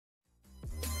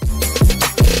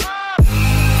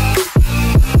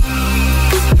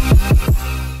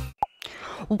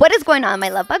What is going on, my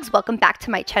love bugs? Welcome back to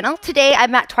my channel. Today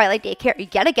I'm at Twilight Daycare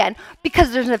yet again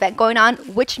because there's an event going on,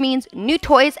 which means new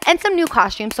toys and some new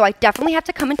costumes, so I definitely have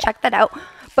to come and check that out.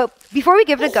 But before we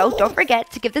give it a go, don't forget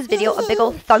to give this video a big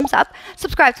old thumbs up,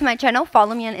 subscribe to my channel,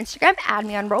 follow me on Instagram, add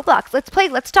me on Roblox. Let's play,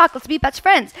 let's talk, let's be best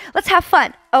friends, let's have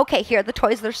fun. Okay, here are the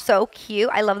toys. They're so cute.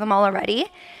 I love them all already.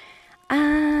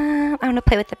 I'm going to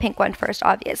play with the pink one first,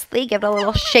 obviously. Give it a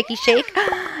little shaky shake.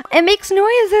 It makes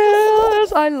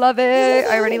noises. I love it.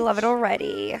 I already love it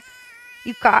already.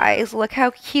 You guys, look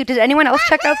how cute. Did anyone else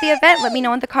check out the event? Let me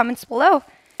know in the comments below.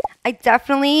 I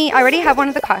already have one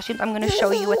of the costumes. I'm going to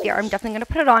show you what they are. I'm definitely going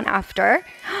to put it on after.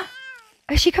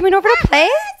 Is she coming over to play?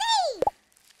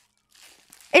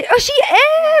 Oh, she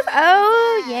is.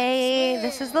 Oh, yay.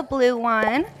 This is the blue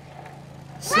one.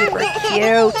 Super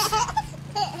cute.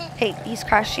 Hey, he's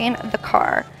crashing the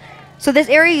car. So this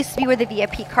area used to be where the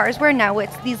VIP cars were. Now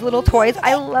it's these little toys.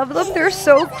 I love them. They're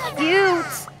so cute.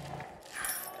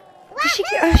 Is she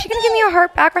going to give me a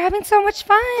heart back? We're having so much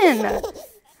fun.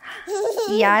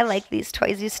 Yeah, I like these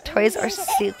toys. These toys are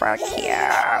super cute.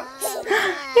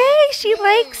 Yay, she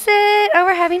likes it. Oh,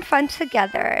 we're having fun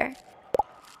together.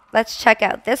 Let's check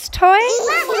out this toy.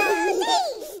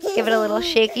 Give it a little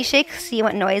shaky shake. See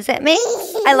what noise it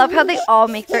makes. I love how they all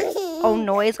make their own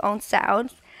noise, own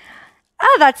sounds.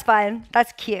 Oh, that's fun.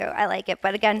 That's cute. I like it.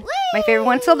 But again, my favorite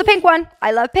one's still the pink one.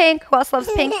 I love pink. Who else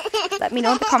loves pink? Let me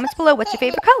know in the comments below. What's your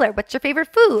favorite color? What's your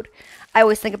favorite food? I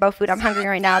always think about food. I'm hungry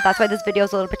right now. That's why this video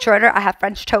is a little bit shorter. I have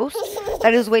French toast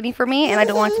that is waiting for me, and I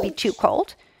don't want it to be too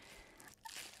cold.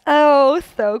 Oh,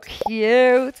 so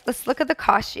cute. Let's look at the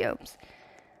costumes.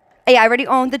 Hey, I already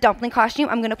own the dumpling costume.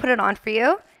 I'm going to put it on for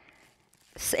you.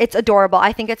 It's adorable.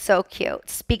 I think it's so cute.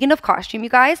 Speaking of costume, you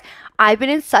guys, I've been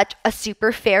in such a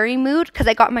super fairy mood because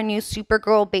I got my new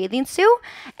Supergirl bathing suit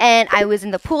and I was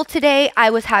in the pool today. I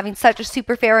was having such a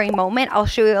super fairy moment. I'll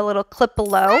show you a little clip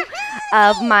below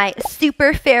of my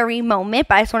super fairy moment,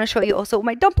 but I just want to show you also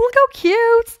my dumpling. Look how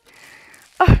cute.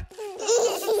 Oh,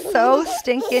 so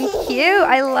stinking cute.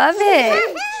 I love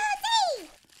it.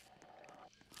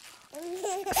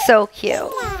 So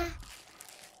cute.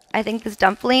 I think this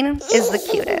dumpling is the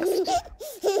cutest.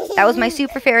 That was my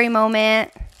super fairy moment.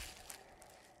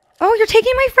 Oh, you're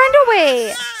taking my friend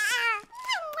away.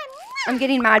 I'm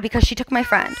getting mad because she took my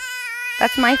friend.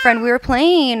 That's my friend. We were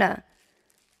playing.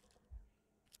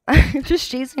 I'm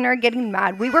just chasing her, getting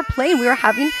mad. We were playing. We were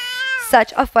having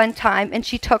such a fun time, and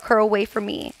she took her away from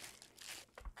me.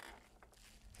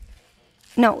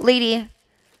 No, lady.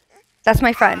 That's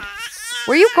my friend.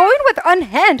 Where are you going with?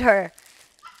 Unhand her.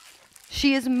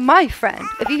 She is my friend.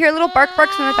 If you hear little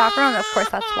barks in the background, of course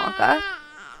that's Wonka.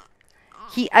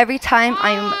 Every time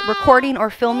I'm recording or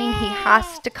filming, he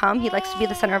has to come. He likes to be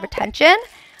the center of attention.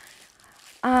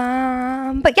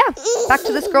 But yeah, back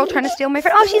to this girl trying to steal my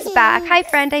friend. Oh, she's back. Hi,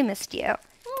 friend. I missed you.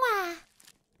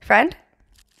 Friend?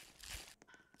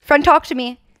 Friend, talk to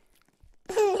me.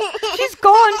 She's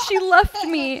gone. She left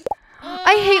me.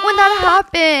 I hate when that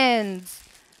happens.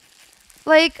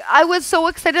 Like, I was so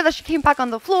excited that she came back on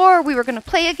the floor. We were going to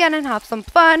play again and have some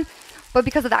fun. But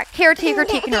because of that caretaker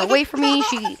taking her away from me,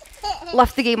 she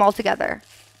left the game altogether.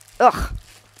 Ugh.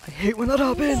 I hate when that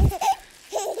happens.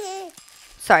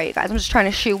 Sorry, you guys. I'm just trying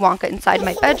to shoo Wonka inside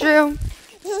my bedroom.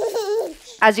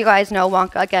 As you guys know,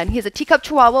 Wonka, again, he's a teacup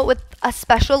chihuahua with a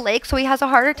special leg. So he has a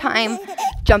harder time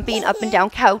jumping up and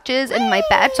down couches in my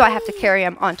bed. So I have to carry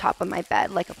him on top of my bed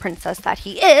like a princess that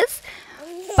he is.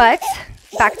 But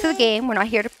back to the game. We're not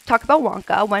here to talk about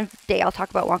Wonka. One day I'll talk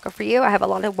about Wonka for you. I have a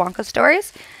lot of Wonka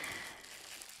stories.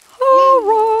 All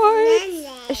right.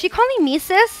 Is she calling me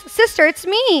sis? Sister, it's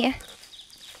me.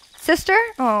 Sister?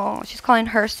 Oh, she's calling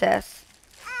her sis.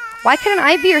 Why couldn't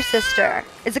I be your sister?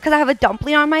 Is it because I have a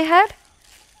dumpling on my head?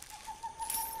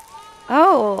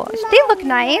 Oh, they look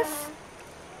nice.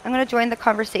 I'm going to join the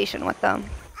conversation with them.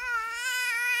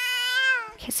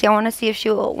 Okay, see, I want to see if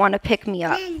she'll want to pick me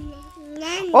up.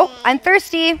 Oh, I'm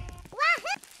thirsty.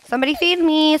 Somebody feed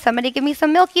me. Somebody give me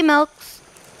some milky milks.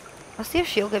 I'll see if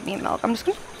she'll give me milk. I'm just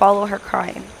going to follow her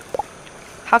crying.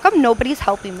 How come nobody's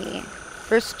helping me?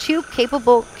 There's two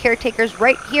capable caretakers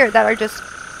right here that are just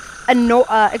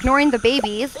ignoring the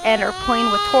babies and are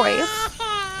playing with toys.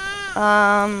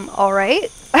 All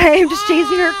right. I'm just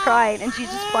chasing her crying and she's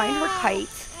just flying her kite.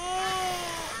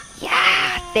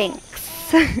 Yeah,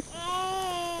 thanks.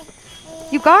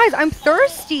 You guys, I'm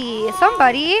thirsty.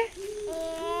 Somebody.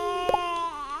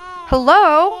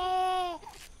 Hello?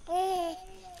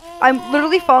 I'm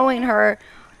literally following her,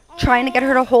 trying to get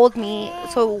her to hold me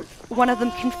so one of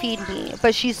them can feed me.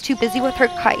 But she's too busy with her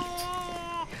kite.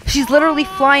 She's literally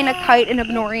flying a kite and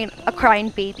ignoring a crying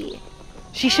baby.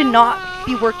 She should not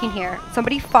be working here.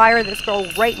 Somebody fire this girl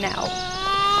right now.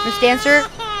 Miss Dancer,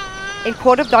 in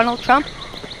quote of Donald Trump,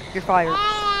 you're fired.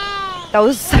 That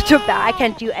was such a bad, I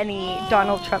can't do any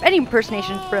Donald Trump, any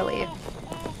impersonations really.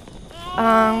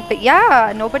 But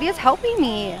yeah, nobody is helping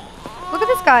me. Look at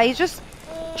this guy, he's just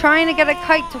trying to get a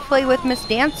kite to play with Miss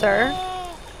Dancer,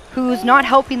 who's not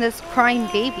helping this crying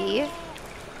baby.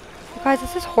 You guys,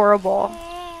 this is horrible.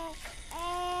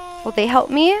 Will they help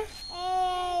me?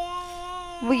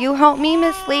 Will you help me,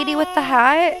 Miss Lady with the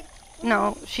hat?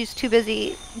 No, she's too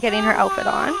busy getting her outfit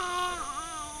on.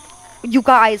 You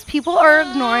guys, people are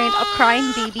ignoring a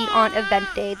crying baby on event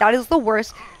day. That is the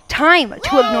worst time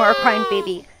to ignore a crying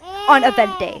baby on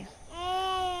event day.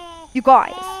 You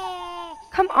guys,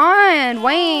 come on,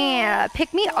 wait,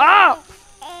 pick me up.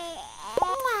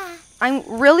 I'm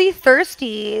really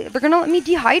thirsty. They're gonna let me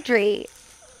dehydrate.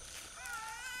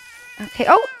 Okay,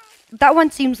 oh, that one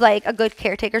seems like a good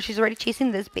caretaker. She's already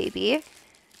chasing this baby.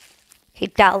 Okay,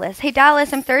 Dallas. Hey,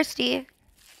 Dallas, I'm thirsty.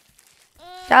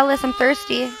 Dallas, I'm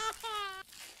thirsty.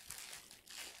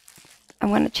 I'm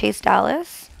going to chase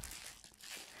Dallas.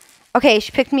 Okay,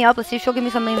 she picked me up. Let's see if she'll give me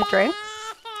something to drink.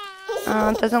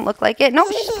 Doesn't look like it. No,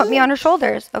 she just put me on her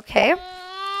shoulders. Okay.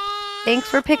 Thanks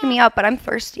for picking me up, but I'm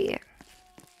thirsty.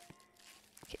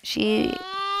 Okay, she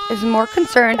is more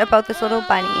concerned about this little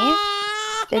bunny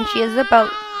than she is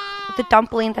about the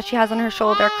dumpling that she has on her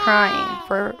shoulder crying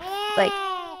for, like,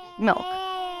 milk.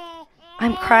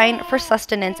 I'm crying for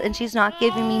sustenance and she's not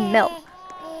giving me milk.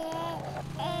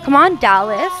 Come on,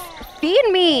 Dallas.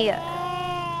 Feed me.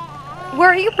 Where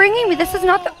are you bringing me? This is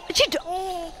not the... She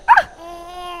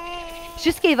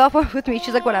just gave up with me.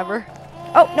 She's like, whatever.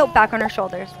 Oh, no, back on her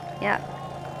shoulders. Yeah.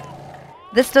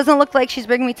 This doesn't look like she's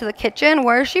bringing me to the kitchen.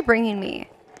 Where is she bringing me?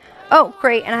 Oh,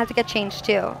 great. And I have to get changed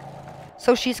too.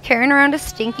 So she's carrying around a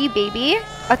stinky baby,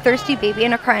 a thirsty baby,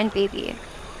 and a crying baby.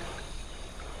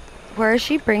 Where is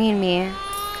she bringing me?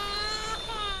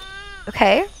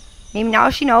 Okay. Maybe now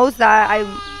she knows that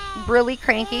I'm really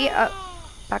cranky.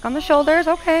 Back on the shoulders.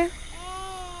 Okay.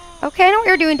 Okay, I know what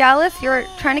you're doing, Dallas. You're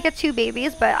trying to get 2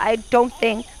 babies, but I don't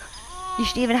think you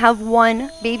should even have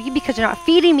 1 baby because you're not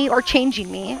feeding me or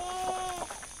changing me.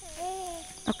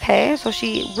 Okay, so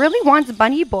she really wants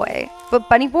Bunny Boy. But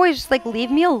Bunny Boy is just like,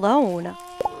 leave me alone.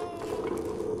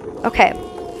 Okay.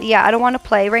 Yeah, I don't want to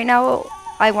play right now.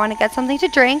 I want to get something to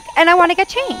drink, and I want to get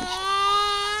changed.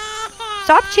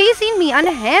 Stop chasing me.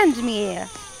 Unhand me.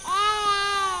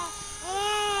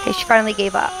 Okay, she finally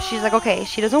gave up. She's like, okay,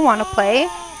 she doesn't want to play.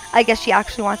 I guess she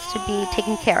actually wants to be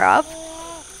taken care of.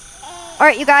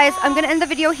 Alright, you guys, I'm going to end the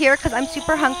video here because I'm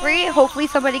super hungry. Hopefully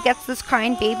somebody gets this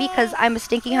crying baby because I'm a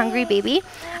stinking hungry baby.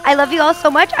 I love you all so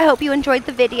much. I hope you enjoyed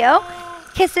the video.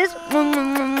 Kisses.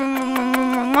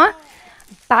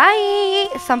 Bye.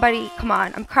 Somebody, come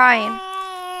on. I'm crying.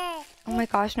 Oh my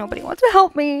gosh, nobody wants to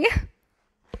help me.